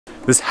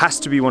This has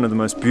to be one of the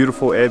most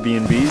beautiful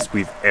Airbnbs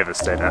we've ever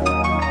stayed at.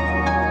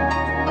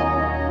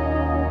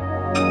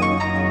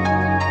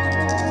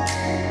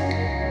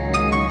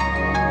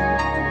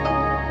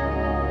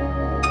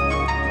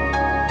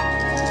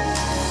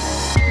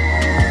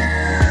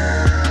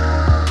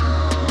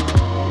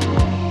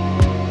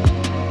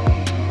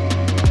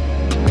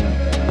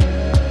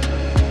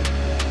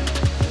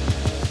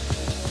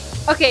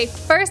 Okay,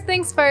 first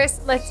things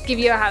first, let's give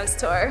you a house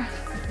tour.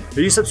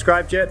 Are you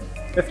subscribed yet?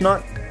 If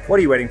not, what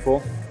are you waiting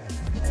for?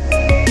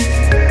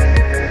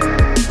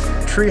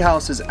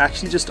 Treehouse is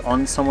actually just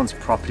on someone's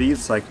property.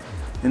 It's like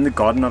in the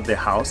garden of their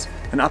house.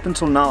 And up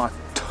until now,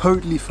 I've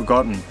totally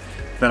forgotten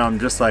that I'm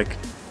just like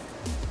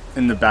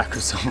in the back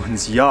of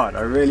someone's yard.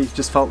 I really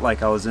just felt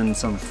like I was in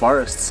some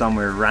forest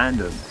somewhere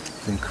random.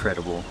 It's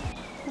incredible.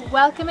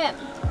 Welcome in.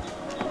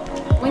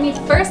 When you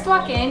first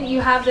walk in, you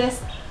have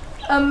this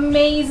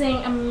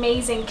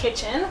amazing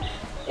kitchen.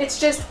 It's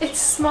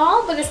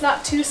small, but it's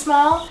not too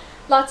small.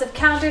 Lots of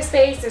counter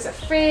space, there's a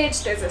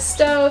fridge, there's a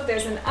stove,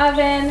 there's an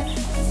oven.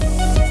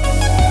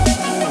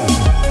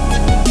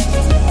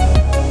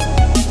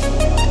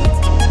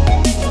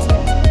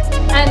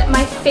 And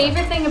my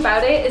favorite thing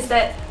about it is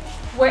that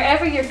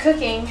wherever you're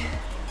cooking,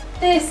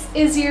 this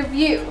is your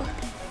view.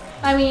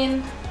 I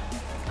mean,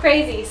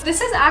 crazy. So this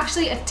is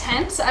actually a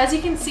tent, so as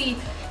you can see,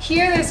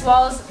 here there's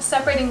walls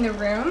separating the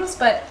rooms,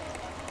 but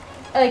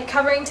like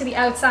covering to the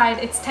outside,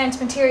 it's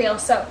tent material.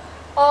 So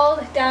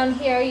all down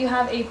here you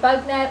have a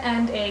bug net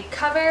and a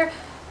cover,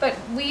 but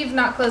we've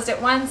not closed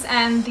it once,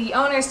 and the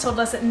owners told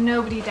us that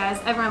nobody does.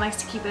 Everyone likes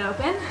to keep it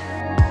open.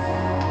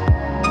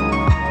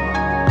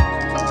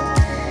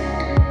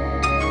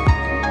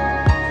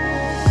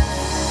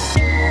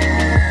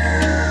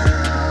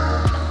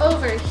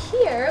 Over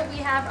here we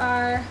have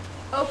our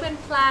open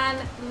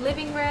plan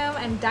living room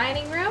and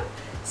dining room.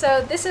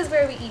 So this is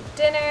where we eat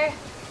dinner,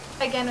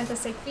 again with a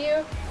sick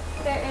view.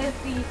 There is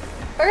the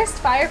first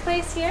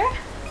fireplace here,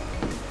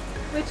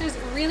 which is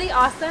really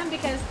awesome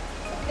because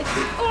it's,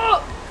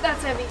 oh,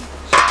 that's heavy.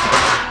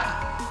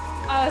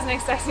 I wasn't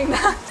expecting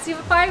that. So you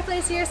have a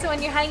fireplace here, so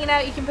when you're hanging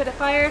out you can put a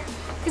fire,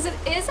 because it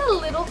is a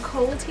little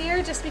cold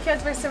here just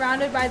because we're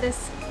surrounded by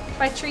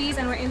trees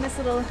and we're in this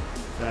little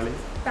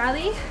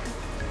valley.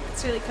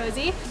 It's really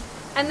cozy.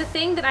 And the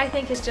thing that I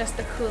think is just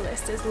the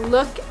coolest is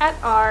look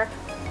at our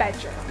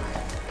bedroom.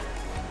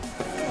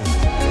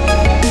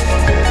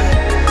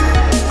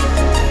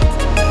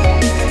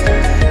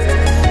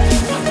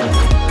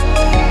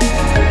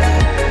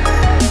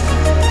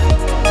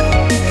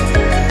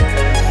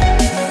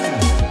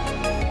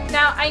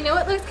 I know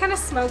it looks kind of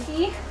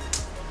smoky,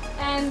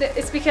 and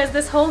it's because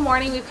this whole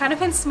morning we've kind of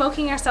been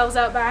smoking ourselves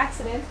out by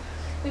accident.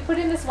 We put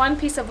in this one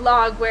piece of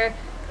log where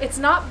it's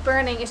not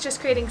burning, it's just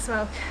creating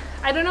smoke.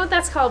 I don't know what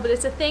that's called, but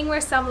it's a thing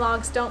where some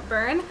logs don't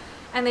burn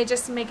and they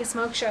just make a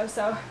smoke show,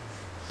 so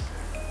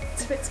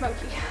it's a bit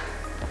smoky.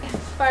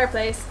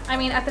 Fireplace, I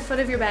mean at the foot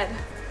of your bed.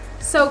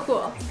 So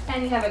cool.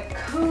 And you have a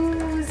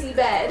cozy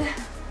bed.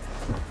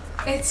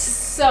 It's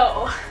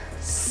so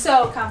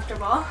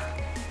comfortable.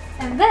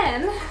 And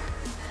then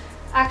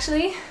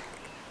actually,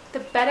 the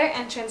better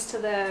entrance to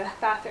the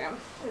bathroom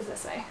is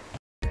this way.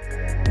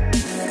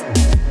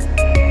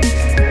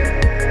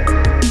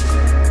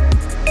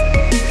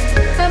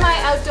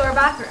 Semi-outdoor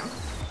bathroom.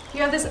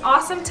 You have this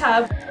awesome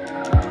tub.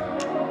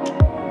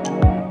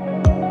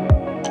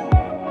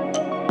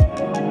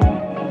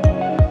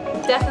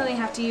 Definitely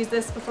have to use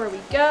this before we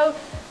go.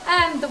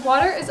 And the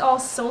water is all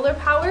solar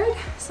powered,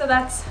 so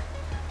that's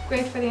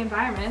great for the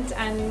environment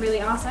and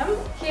really awesome.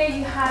 Here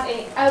you have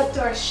an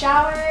outdoor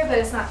shower, but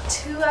it's not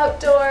too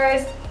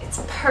outdoors. It's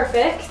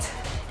perfect.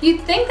 You'd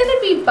think that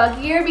it'd be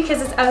buggier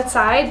because it's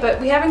outside, but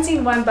we haven't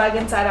seen one bug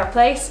inside our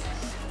place.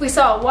 We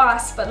saw a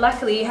wasp, but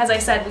luckily, as I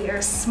said, we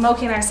are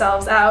smoking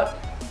ourselves out,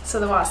 so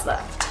the wasp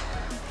left.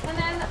 And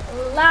then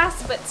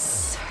last but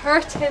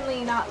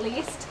certainly not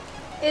least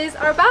is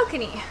our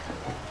balcony.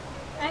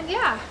 And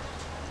yeah,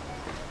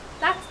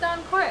 that's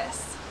Don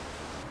Chorus.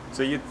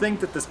 So you'd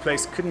think that this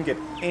place couldn't get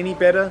any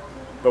better,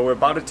 but we're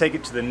about to take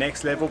it to the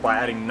next level by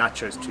adding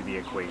nachos to the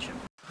equation.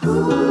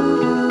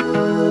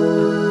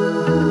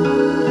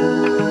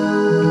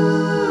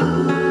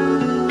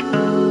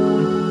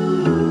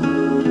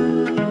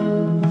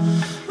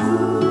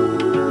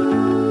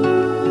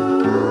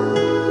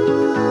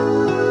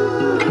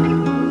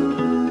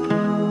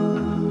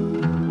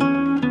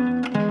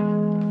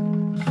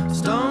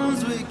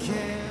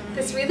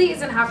 This really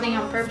isn't happening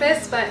on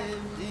purpose, but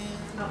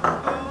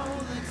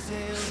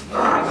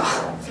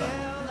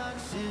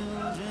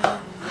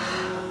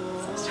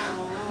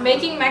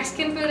making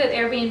Mexican food at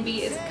Airbnb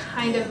is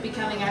kind of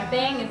becoming our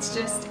thing. It's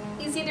just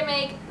easy to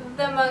make,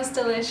 the most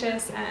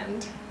delicious,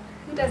 and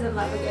who doesn't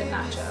love a good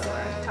nacho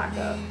or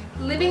taco?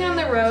 Living on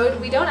the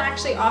road, we don't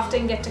actually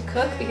often get to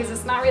cook because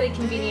it's not really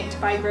convenient to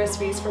buy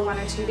groceries for 1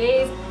 or 2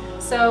 days.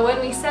 So when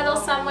we settle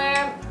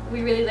somewhere,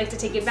 we really like to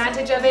take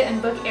advantage of it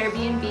and book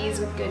Airbnbs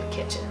with good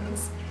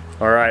kitchens.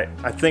 Alright,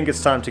 I think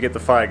it's time to get the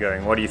fire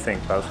going. What do you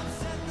think, Buzz?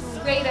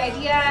 Great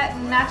idea.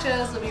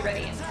 Nachos will be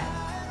ready in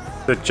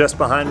 10. So just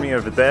behind me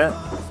over there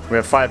We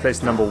have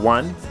fireplace number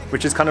 1,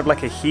 which is kind of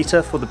like a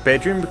heater for the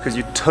bedroom because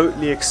you're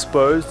totally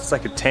exposed. It's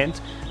like a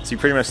tent, so you're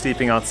pretty much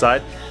sleeping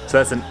outside. So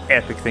that's an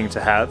epic thing to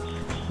have.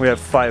 We have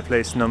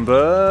fireplace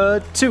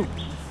number 2.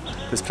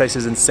 This place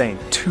is insane.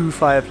 2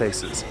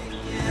 fireplaces.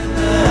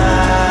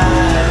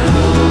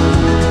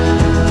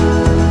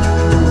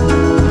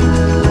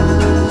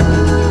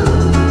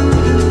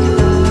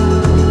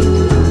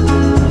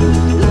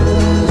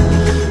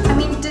 I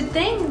mean, did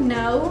they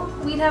know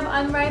we'd have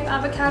unripe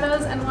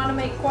avocados and want to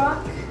make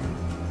guac?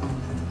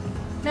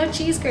 No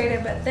cheese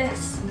grater, but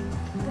this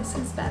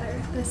is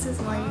better. This is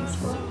more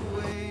useful.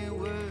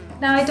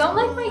 Now I don't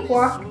like my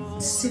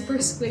guac super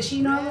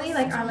squishy normally,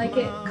 like I like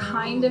it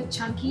kind of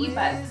chunky,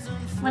 but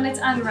when it's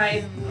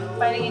unripe,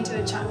 biting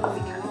into a chunk will be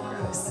kind of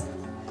gross.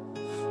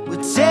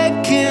 We're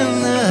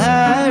taking the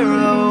high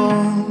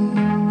road.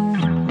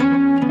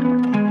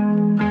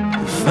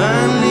 We're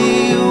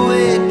finally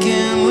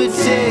awakened, we're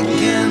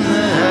taking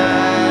the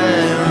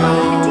high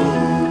road.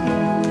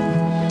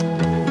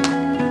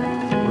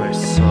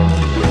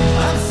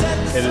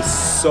 It is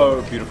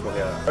so beautiful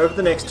here. Over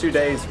the next 2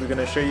 days, we're going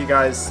to show you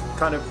guys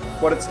kind of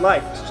what it's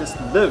like to just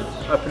live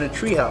up in a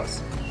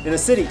treehouse in a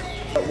city.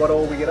 What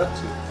all we get up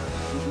to.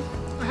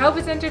 I hope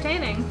it's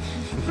entertaining.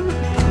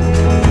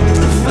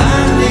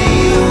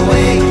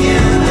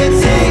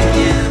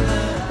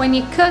 When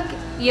you cook,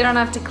 you don't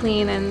have to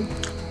clean, and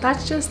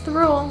that's just the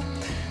rule.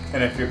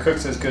 And if your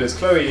cook's as good as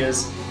Chloe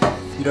is,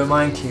 you don't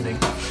mind cleaning.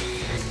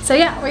 So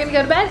yeah, we're gonna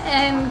go to bed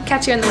and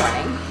catch you in the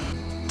morning.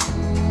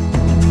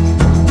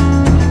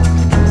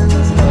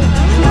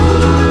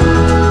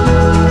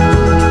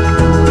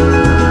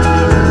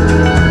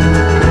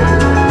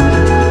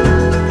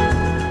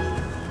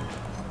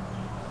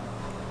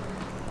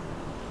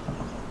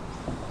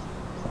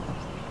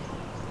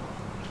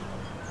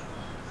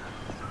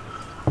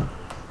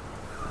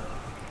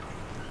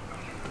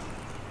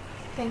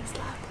 Thanks,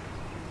 love.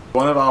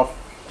 One of our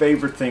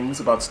favorite things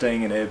about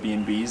staying in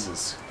Airbnbs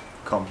is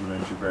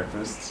complimentary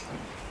breakfasts.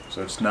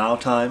 So it's now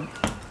time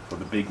for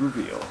the big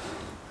reveal.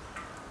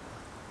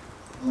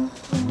 Ooh,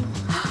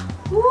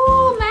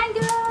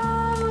 mango!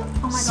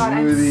 Oh my god,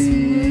 and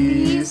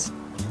smoothies.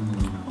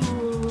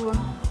 Ooh.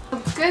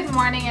 Good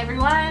morning,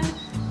 everyone.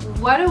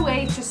 What a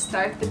way to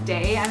start the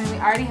day. I mean, we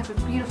already have a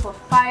beautiful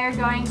fire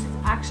going, so it's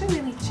actually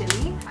really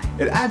chilly.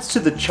 It adds to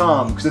the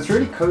charm because it's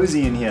really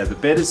cozy in here. The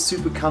bed is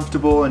super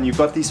comfortable and you've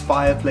got these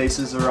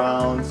fireplaces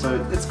around,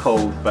 so it's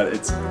cold, but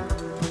it's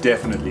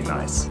definitely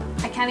nice.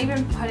 I can't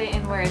even put it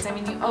in words. I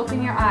mean, you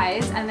open your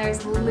eyes and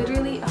there's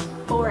literally a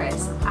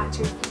forest at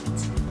your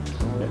feet.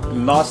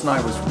 Last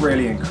night was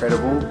really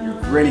incredible. You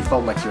really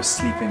felt like you're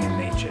sleeping in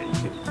nature. You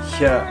could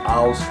hear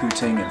owls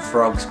hooting and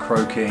frogs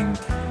croaking.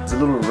 There's a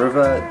little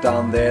river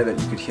down there that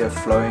you could hear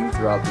flowing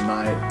throughout the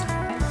night.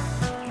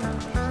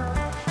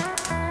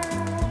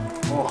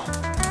 Oh,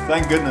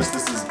 thank goodness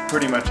this is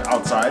pretty much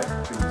outside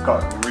because it's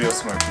got real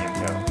smoky in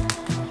here.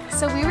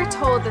 So we were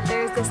told that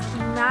there's this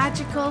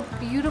magical,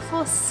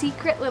 beautiful,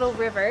 secret little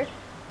river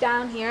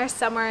down here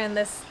somewhere in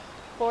this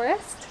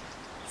forest.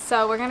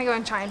 So we're gonna go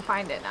and try and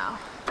find it now.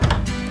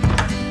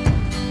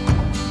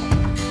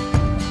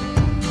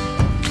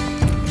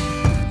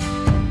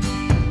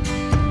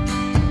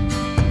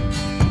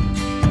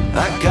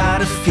 I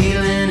got a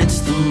feeling it's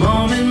the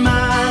moment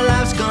my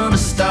life's gonna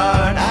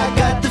start. I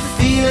got the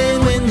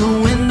feeling when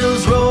the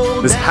windows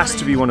roll. This has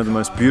to be one of the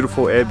most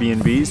beautiful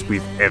Airbnbs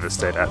we've ever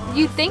stayed at.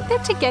 You'd think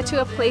that to get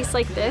to a place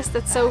like this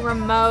that's so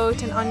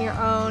remote and on your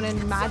own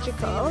and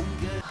magical.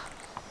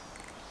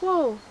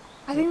 Whoa,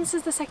 I think this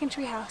is the second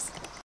treehouse.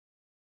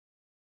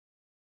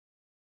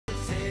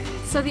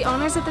 So the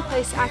owners of the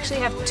place actually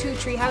have 2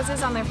 tree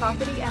houses on their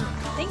property, and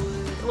I think,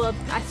 well,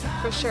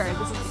 for sure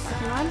this is the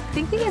second one. I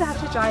think they'd have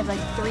to drive like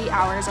 3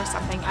 hours or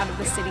something out of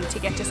the city to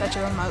get to such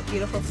a remote,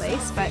 beautiful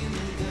place, but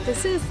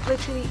this is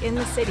literally in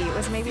the city. It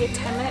was maybe a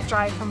 10-minute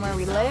drive from where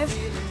we live,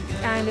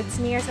 and it's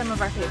near some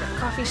of our favorite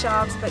coffee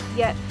shops, but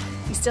yet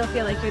you still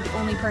feel like you're the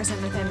only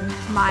person within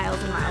miles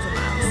and miles and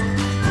miles.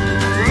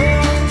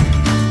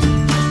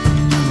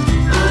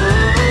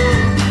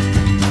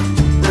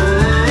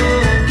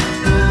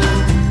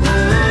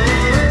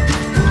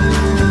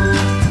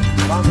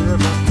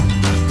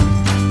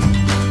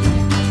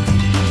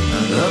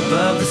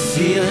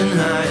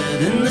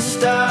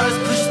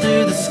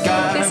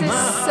 This is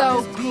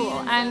so cool,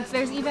 and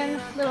there's even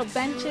little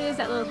benches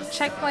at little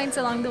checkpoints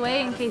along the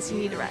way in case you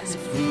need a rest.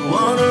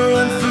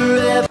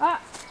 Ah,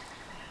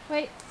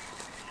 wait,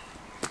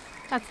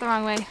 that's the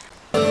wrong way.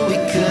 We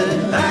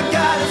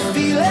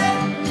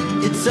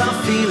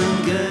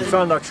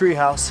found our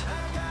treehouse.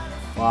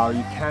 Wow,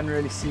 you can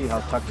really see how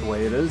tucked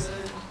away it is.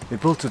 They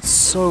built it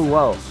so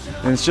well,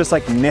 and it's just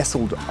like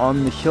nestled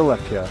on the hill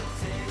up here.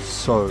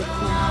 So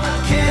cool.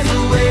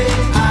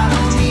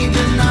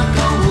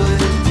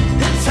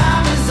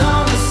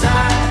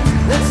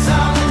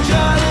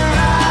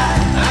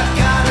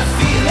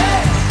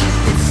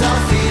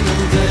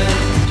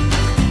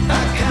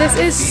 This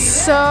is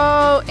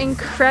so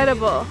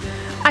incredible.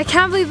 I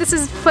can't believe this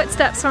is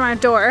footsteps from our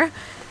door,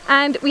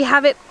 and we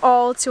have it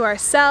all to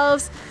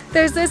ourselves.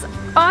 There's this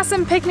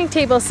awesome picnic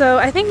table, so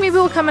I think maybe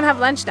we'll come and have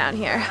lunch down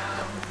here.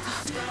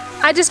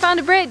 I just found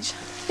a bridge.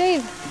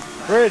 Dave.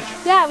 Bridge?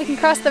 Yeah, we can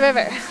cross the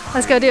river.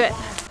 Let's go do it.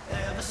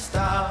 Ever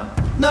stop?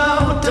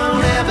 No,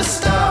 don't ever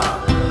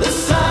stop. The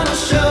sun will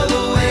show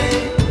the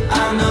way.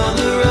 I know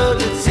the road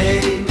to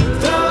take.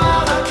 Throw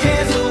all our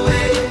cares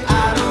away.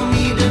 I don't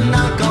need to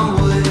knock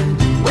on wood.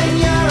 When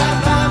you're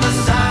right by my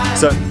side.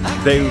 So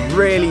they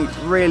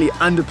really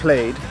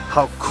underplayed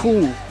how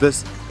cool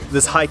this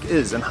hike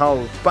is and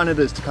how fun it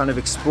is to kind of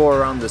explore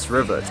around this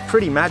river. It's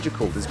pretty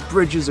magical. There's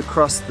bridges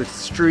across the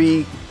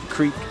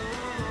creek,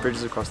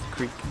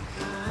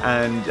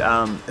 and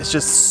it's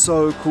just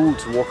so cool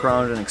to walk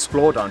around and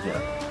explore down here.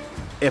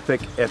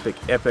 Epic, epic,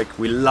 epic.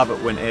 We love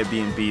it when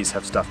Airbnbs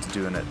have stuff to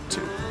do in it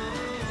too.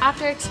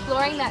 After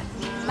exploring that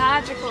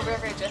magical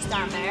river just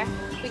down there,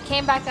 we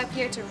came back up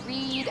here to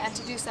read and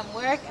to do some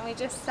work, and we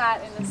just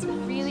sat in this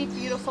really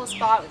beautiful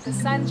spot with the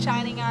sun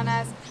shining on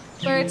us,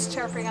 birds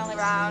chirping all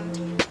around.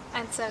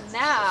 And so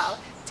now,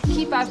 to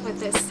keep up with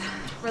this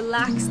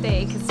relaxed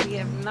day, because we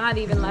have not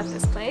even left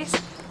this place,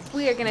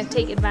 we are going to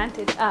take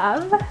advantage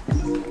of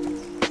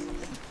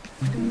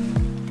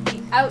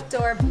the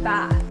outdoor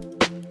bath.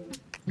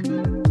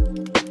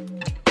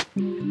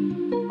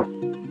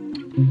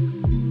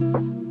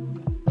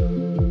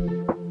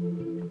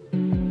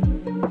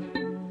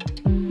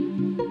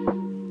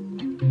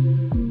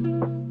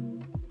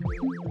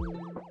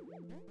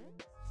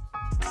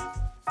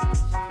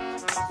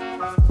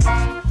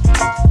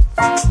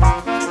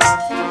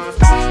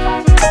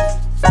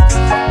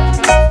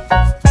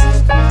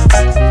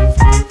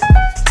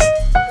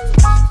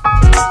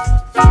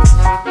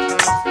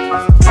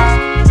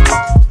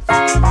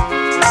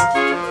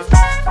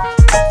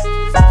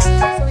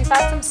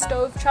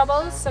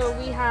 So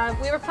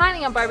we were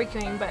planning on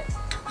barbecuing, but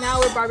now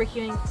we're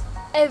barbecuing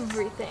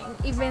everything,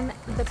 even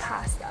the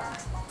pasta.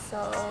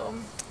 So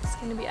it's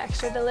going to be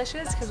extra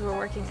delicious because we're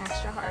working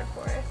extra hard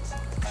for it.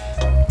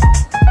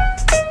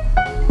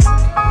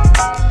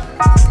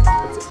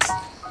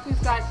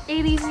 We've got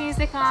 80s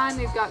music on,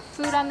 we've got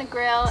food on the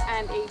grill,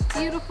 and a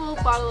beautiful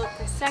bottle of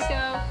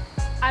Prosecco.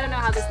 I don't know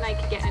how this night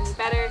could get any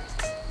better.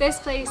 This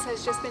place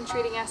has just been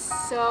treating us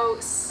so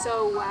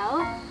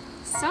well.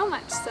 So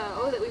much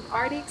so that we've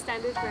already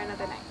extended for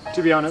another night.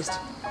 To be honest,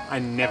 I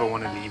never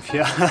want to leave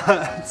here.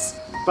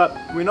 But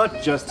we're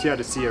not just here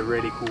to see a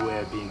really cool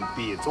Airbnb,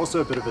 it's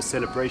also a bit of a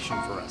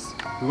celebration for us.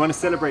 We want to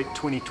celebrate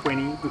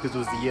 2020 because it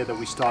was the year that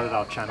we started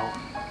our channel,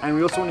 and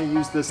we also want to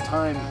use this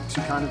time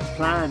to kind of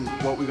plan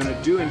what we're going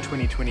to do in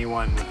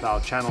 2021 with our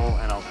channel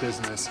and our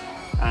business,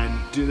 and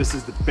this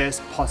is the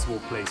best possible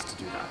place to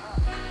do that.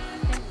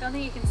 I don't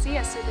think you can see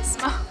us through the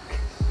smoke.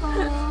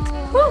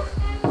 Woo!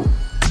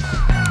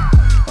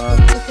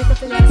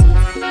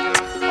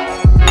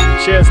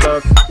 Cheers,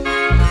 love.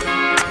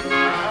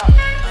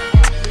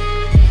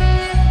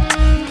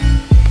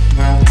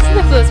 This is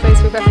the coolest place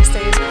we've ever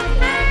stayed.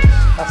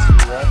 That's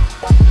right.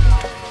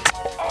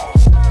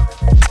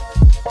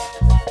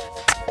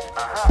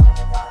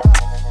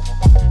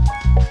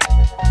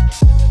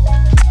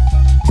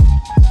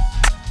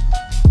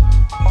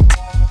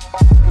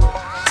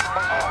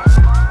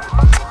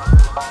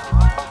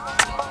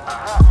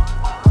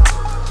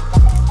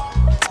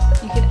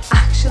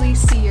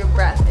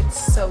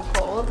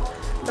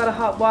 Got a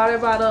hot water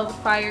bottle, the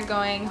fire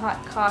going,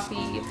 hot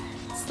coffee.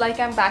 It's like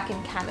I'm back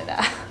in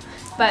Canada.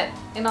 But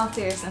in all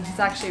seriousness, it's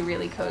actually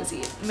really cozy.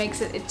 It makes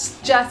it,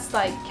 it's just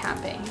like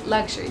camping,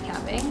 luxury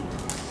camping.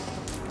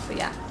 But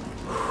yeah.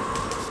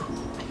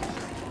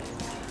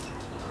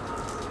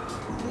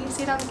 Can you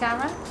see it on the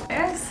camera?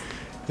 Yes.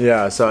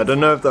 Yeah, so I don't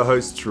know if the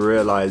hosts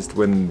realized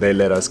when they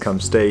let us come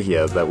stay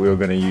here that we were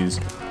going to use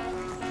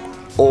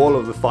all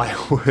of the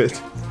firewood.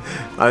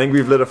 I think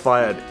we've lit a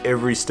fire at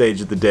every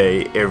stage of the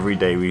day, every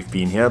day we've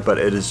been here, but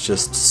it is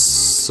just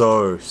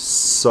so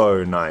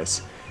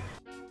nice.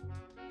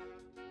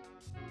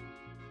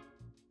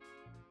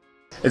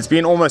 It's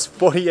been almost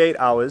 48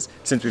 hours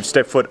since we've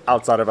stepped foot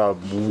outside of our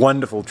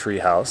wonderful tree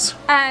house.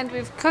 And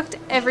we've cooked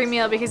every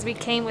meal because we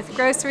came with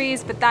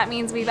groceries, but that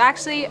means we've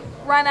actually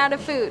run out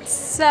of food.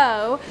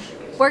 So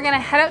we're gonna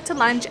head out to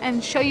lunch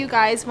and show you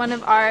guys one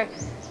of our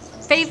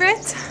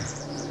favorite,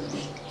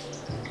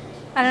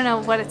 I don't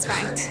know what it's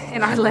ranked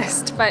in our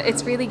list, but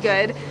it's really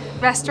good.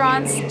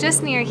 Restaurants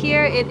just near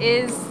here. It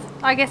is,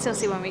 I guess you'll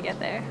see when we get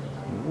there.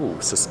 Ooh,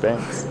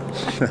 suspense.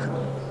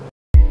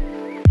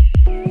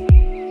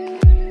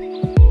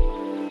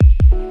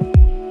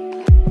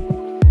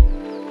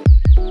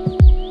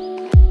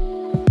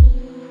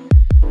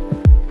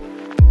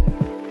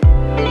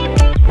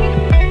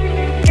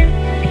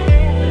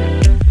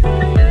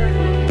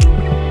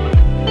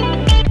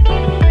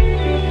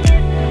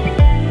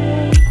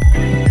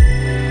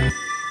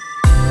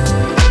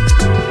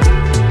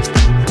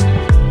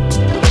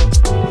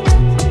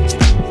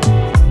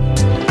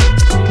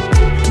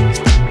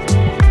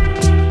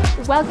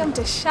 Welcome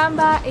to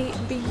Shamba, a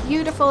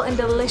beautiful and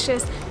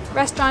delicious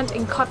restaurant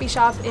and coffee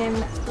shop in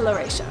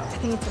Laredo. I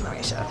think it's in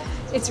Laredo.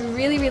 It's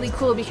really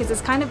cool because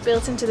it's kind of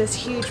built into this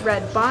huge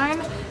red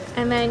barn,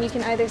 And then you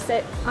can either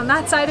sit on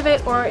that side of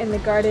it or in the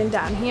garden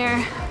down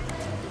here.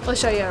 We'll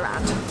show you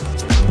around.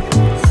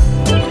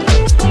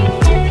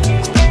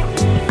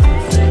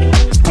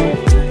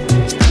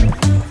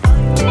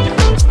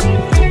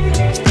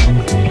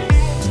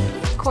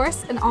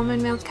 An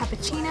almond milk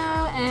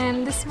cappuccino,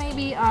 and this may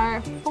be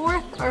our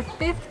 4th or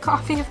 5th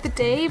coffee of the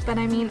day, but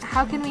I mean,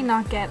 how can we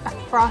not get a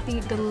frothy,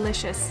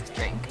 delicious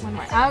drink when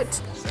we're out?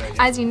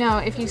 As you know,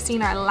 if you've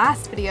seen our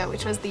last video,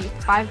 which was the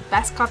 5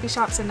 best coffee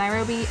shops in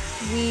Nairobi,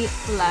 we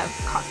love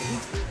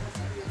coffee.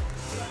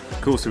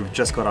 Cool, so we've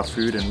just got our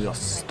food and we are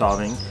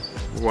starving.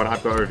 What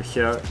I've got over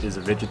here is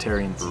a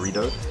vegetarian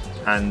burrito.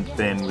 And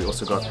then we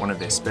also got one of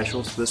their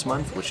specials this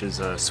month, which is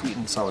a sweet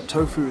and sour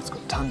tofu. It's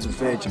got tons of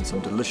veg and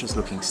some delicious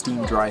looking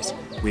steamed rice.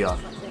 We are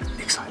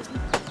excited.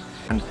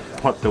 And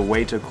what the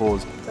waiter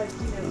calls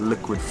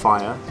liquid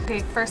fire. Okay,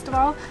 first of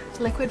all,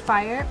 liquid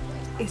fire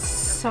is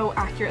so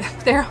accurate.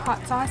 Their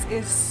hot sauce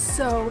is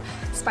so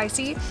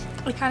spicy.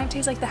 It kind of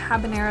tastes like the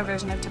habanero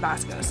version of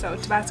Tabasco. So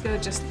Tabasco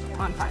just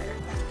on fire.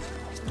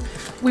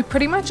 We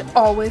pretty much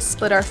always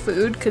split our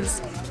food because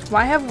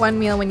why have one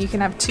meal when you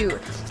can have 2?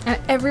 And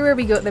everywhere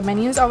we go, the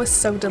menu is always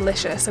so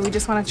delicious, so we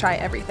just want to try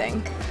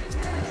everything.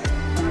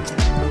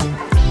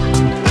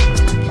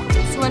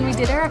 So when we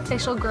did our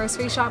official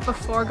grocery shop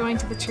before going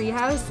to the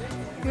treehouse,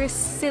 we were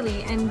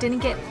silly and didn't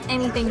get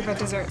anything for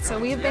dessert. So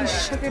we have been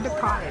sugar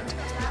deprived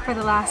for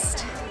the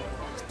last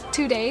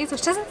 2 days,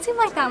 which doesn't seem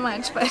like that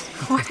much, but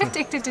we're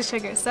addicted to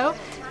sugar. So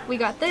we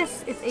got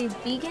this. It's a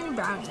vegan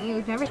brownie.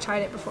 We've never tried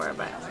it before,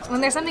 but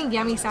when there's something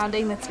yummy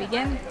sounding that's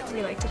vegan,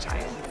 we like to try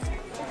it.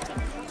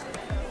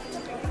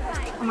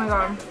 Oh my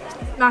god,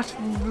 that's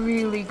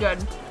really good.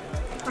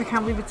 I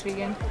can't believe it's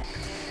vegan.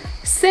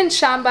 Since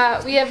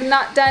Shamba, we have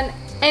not done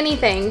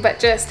anything but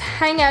just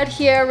hang out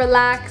here,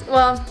 relax.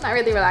 Well, not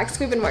really relax,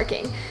 we've been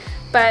working.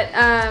 But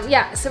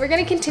yeah, so we're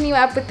gonna continue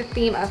up with the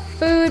theme of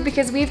food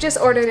because we've just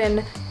ordered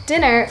in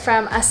dinner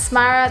from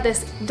Asmara,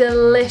 this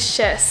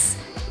delicious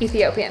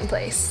Ethiopian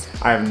place.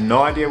 I have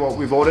no idea what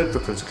we've ordered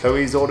because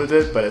Chloe's ordered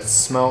it, but it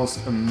smells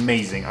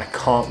amazing. I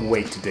can't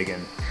wait to dig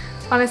in.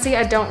 Honestly,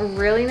 I don't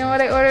really know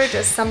what I ordered,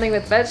 just something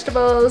with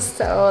vegetables,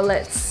 so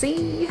let's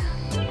see.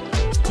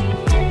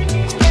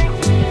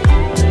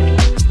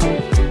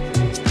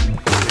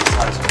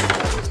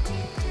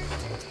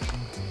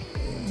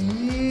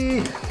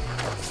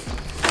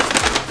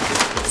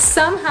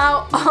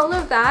 Somehow, all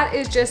of that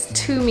is just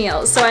 2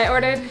 meals. So I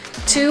ordered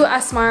 2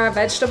 Asmara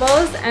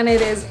vegetables, and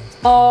it is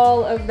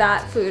all of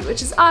that food,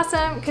 which is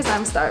awesome because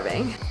I'm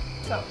starving.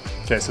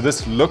 Okay, so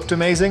this looked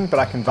amazing, but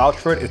I can vouch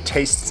for it. It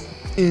tastes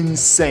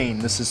insane.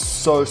 This is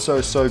so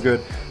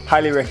good.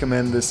 Highly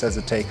recommend this as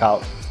a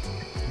takeout.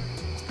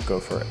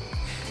 Go for it.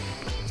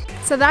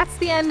 So that's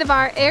the end of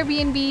our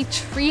Airbnb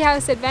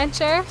treehouse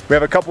adventure. We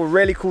have a couple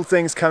really cool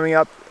things coming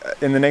up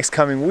in the next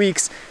coming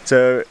weeks,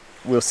 so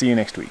we'll see you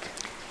next week.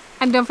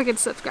 And don't forget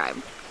to subscribe.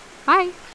 Bye.